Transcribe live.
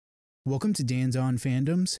Welcome to Dan's On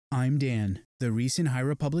Fandoms. I'm Dan. The recent High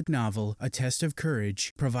Republic novel, A Test of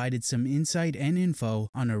Courage, provided some insight and info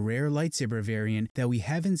on a rare lightsaber variant that we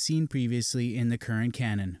haven't seen previously in the current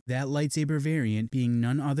canon. That lightsaber variant being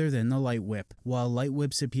none other than the Lightwhip. While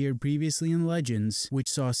Lightwhips appeared previously in Legends,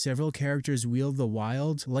 which saw several characters wield the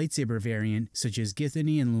wild lightsaber variant, such as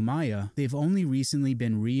Githany and Lumiya, they've only recently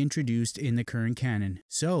been reintroduced in the current canon.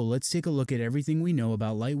 So let's take a look at everything we know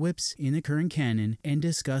about Lightwhips in the current canon and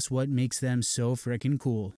discuss what makes them so frickin'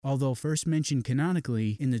 cool. Although first mentioned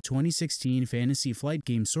canonically in the 2016 Fantasy Flight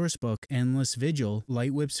game sourcebook Endless Vigil,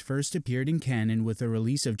 Lightwhips first appeared in canon with the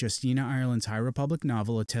release of Justina Ireland's High Republic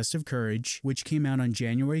novel A Test of Courage, which came out on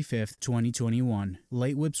January 5th, 2021.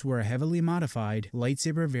 Lightwhips were a heavily modified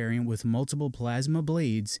lightsaber variant with multiple plasma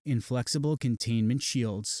blades in flexible containment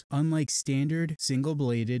shields. Unlike standard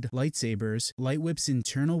single-bladed lightsabers, Lightwhips'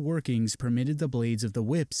 internal workings permitted the blades of the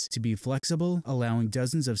whips to be flexible, allowing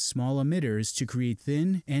dozens of small emitters to create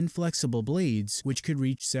thin and flexible blades which could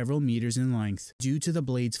reach several meters in length. Due to the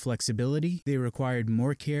blade's flexibility, they required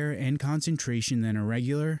more care and concentration than a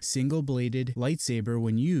regular, single-bladed lightsaber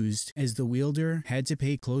when used, as the wielder had to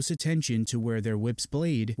pay close attention to where their whip's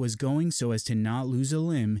blade was going so as to not lose a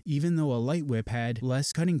limb, even though a lightwhip had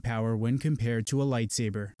less cutting power when compared to a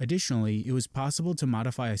lightsaber. Additionally, it was possible to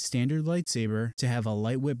modify a standard lightsaber to have a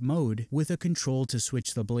lightwhip mode with a control to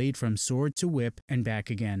switch the blade from sword to whip and back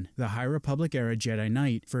again. The High Republic era Jedi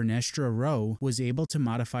Knight, Vernestra Rwoh, was able to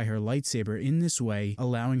modify her lightsaber in this way,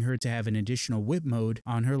 allowing her to have an additional whip mode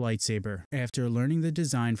on her lightsaber. After learning the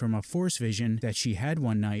design from a Force vision that she had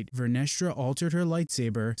one night, Vernestra altered her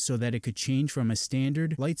lightsaber so that it could change from a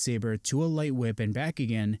standard lightsaber to a light whip and back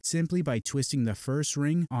again simply by twisting the first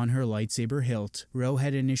ring on her lightsaber hilt. Rwoh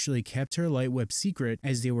had initially kept her light whip secret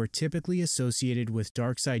as they were typically associated with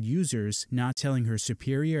dark side users, not telling her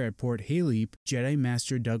superior at Port Halep, Jedi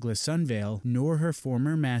Master Douglas Sunvale, nor her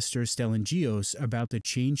former master Stellan Gios about the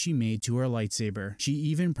change she made to her lightsaber. She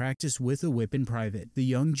even practiced with a whip in private. The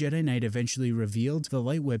young Jedi Knight eventually revealed the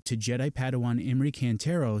light whip to Jedi Padawan Imri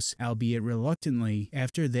Canteros, albeit reluctantly,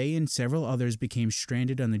 after they and several others became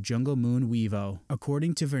stranded on the jungle moon Weevo.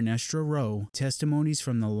 According to Vernestra Rwoh, testimonies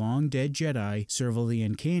from the long-dead Jedi, Serval the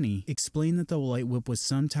Uncanny, explain that the light whip was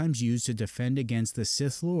sometimes used to defend against the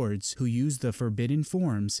Sith Lords who used the forbidden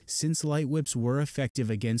forms, since light whips were effective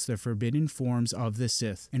against the forbidden forms of the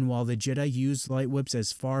Sith. And while the Jedi used light whips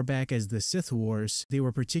as far back as the Sith Wars, they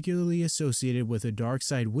were particularly associated with the dark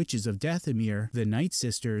side witches of Dathomir, the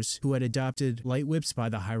Nightsisters, who had adopted light whips by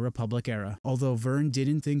the High Republic era. Although Vern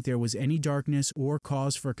didn't think there was any darkness or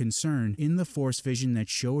cause for concern in the Force vision that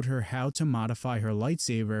showed her how to modify her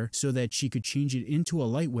lightsaber so that she could change it into a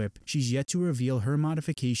light whip, she's yet to reveal her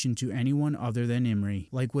modification to anyone other than Imri.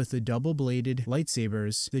 Like with the double-bladed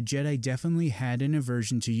lightsabers, the Jedi definitely had an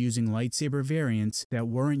aversion to using lightsaber variants that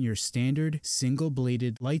weren't your standard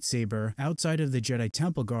single-bladed lightsaber outside of the Jedi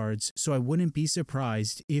Temple Guards, so I wouldn't be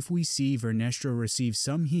surprised if we see Vernestra receive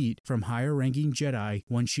some heat from higher-ranking Jedi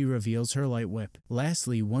once she reveals her light whip.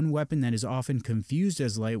 Lastly, one weapon that is often confused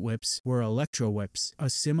as light whips were electro whips, a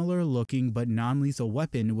similar-looking but non-lethal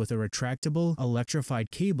weapon with a retractable,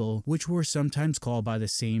 electrified cable, which were sometimes called by the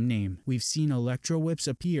same name. We've seen electro whips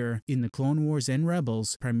appear in the Clone Wars and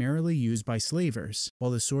Rebels, primarily used by slavers,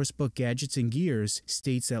 while the sourcebook Gadgets and Gears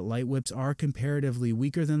states that light whips are comparatively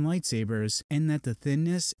weaker than lightsabers, and that the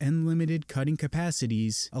thinness and limited cutting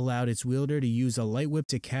capacities allowed its wielder to use a light whip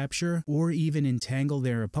to capture or even entangle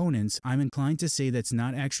their opponents. I'm inclined to say that's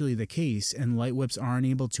not actually the case, and light whips aren't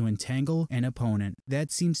able to entangle an opponent.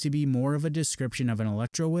 That seems to be more of a description of an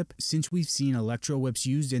electro whip, since we've seen electro whips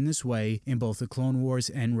used in this way in both the Clone Wars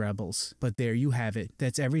and Rebels. But there you have it.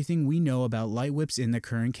 That's everything we know about light whips in the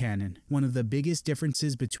current canon. One of the biggest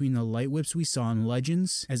differences between the light whips we saw in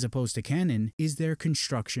Legends as opposed to canon is their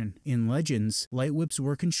construction. In Legends, light whips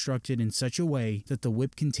were constructed in such a way that the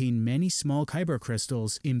whip contained many small kyber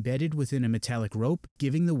crystals embedded within a metallic rope,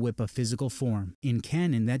 giving the whip a physical form. In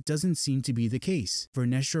canon, that doesn't seem to be the case.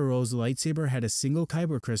 Vernestra Rwoh's lightsaber had a single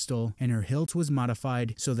kyber crystal, and her hilt was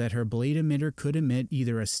modified so that her blade emitter could emit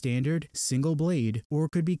either a standard, single blade, or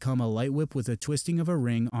could become a light whip with a twisting of a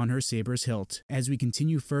ring on her saber's hilt. As we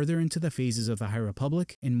continue further into the phases of the High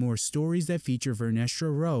Republic, and more stories that feature Vernestra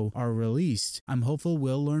Rwoh show are released, I'm hopeful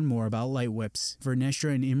we'll learn more about Lightwhips.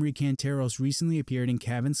 Vernestra and Imri Canteros recently appeared in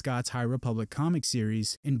Cavan Scott's High Republic comic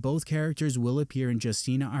series, and both characters will appear in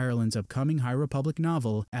Justina Ireland's upcoming High Republic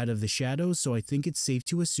novel, Out of the Shadows, so I think it's safe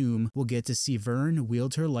to assume we'll get to see Vern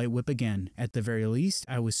wield her Lightwhip again. At the very least,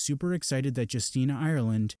 I was super excited that Justina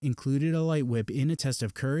Ireland included a Lightwhip in A Test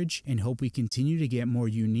of Courage, and hope we continue to get more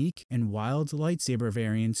unique and wild lightsaber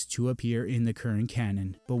variants to appear in the current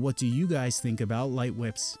canon. But what do you guys think about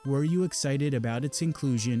Lightwhips? Were you excited about its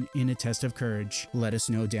inclusion in A Test of Courage? Let us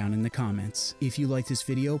know down in the comments. If you like this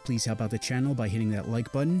video, please help out the channel by hitting that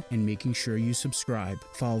like button and making sure you subscribe.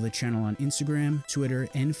 Follow the channel on Instagram, Twitter,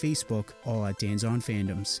 and Facebook, all at Dan's on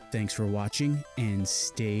Fandoms. Thanks for watching, and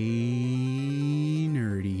stay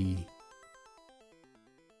nerdy.